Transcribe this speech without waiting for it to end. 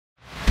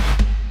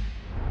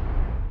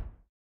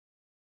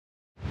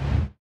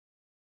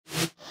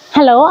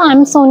Hello,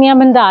 I'm Sonia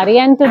Bandari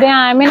and today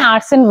I am in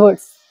Arts and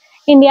Woods,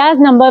 India's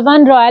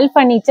 #1 royal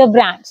furniture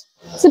brand.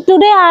 So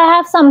today I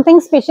have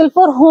something special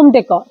for home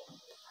decor.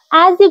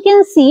 As you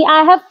can see,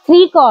 I have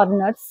 3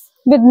 corners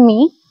with me.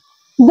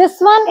 This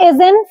one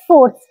is in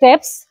 4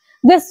 steps,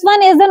 this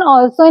one is in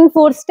also in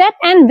 4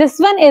 step, and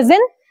this one is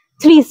in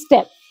 3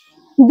 step.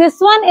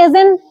 This one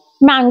is in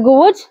mango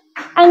wood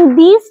and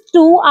these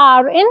two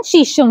are in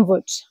Sheesham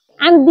wood.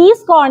 And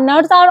these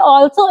corners are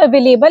also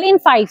available in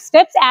 5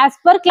 steps as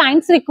per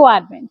client's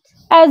requirement.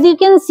 As you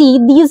can see,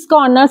 these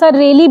corners are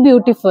really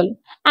beautiful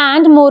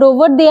and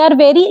moreover they are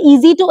very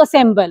easy to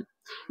assemble.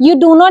 You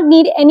do not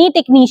need any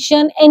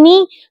technician,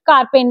 any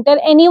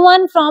carpenter,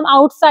 anyone from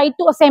outside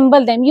to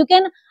assemble them. You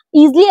can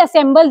easily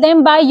assemble them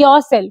by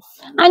yourself,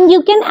 and you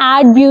can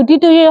add beauty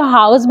to your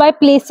house by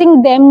placing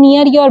them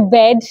near your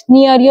bed,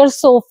 near your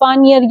sofa,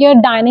 near your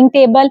dining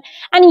table,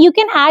 and you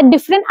can add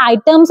different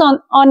items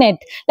on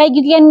it. Like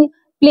you can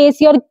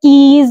place your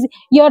keys,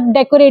 your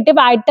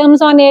decorative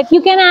items on it,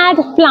 you can add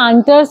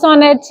planters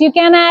on it, you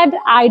can add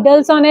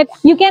idols on it,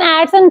 you can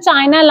add some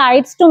china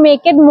lights to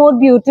make it more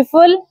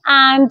beautiful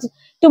and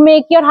to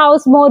make your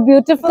house more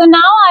beautiful. So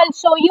now I'll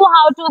show you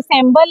how to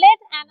assemble it.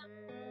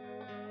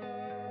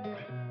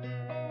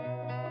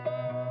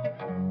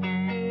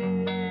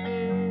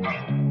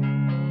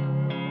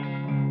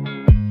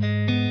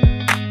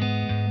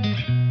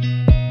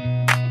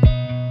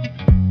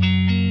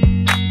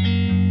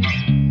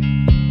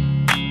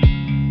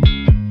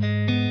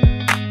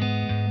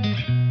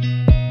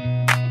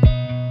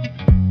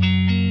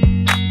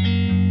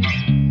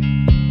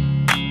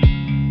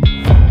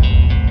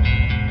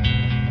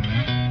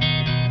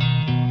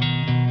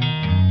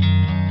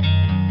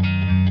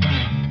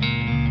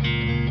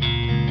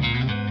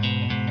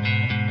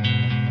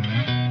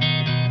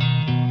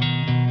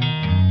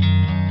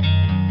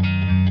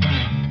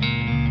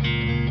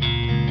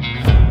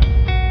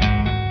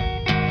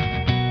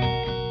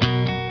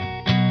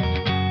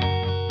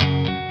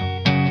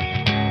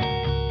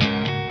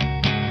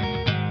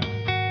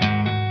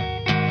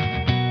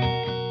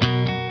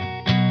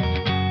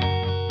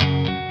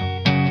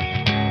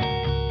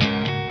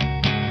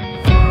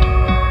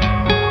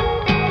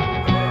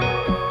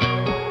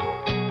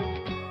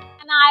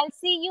 I'll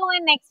see you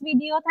in next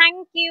video.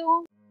 Thank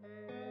you.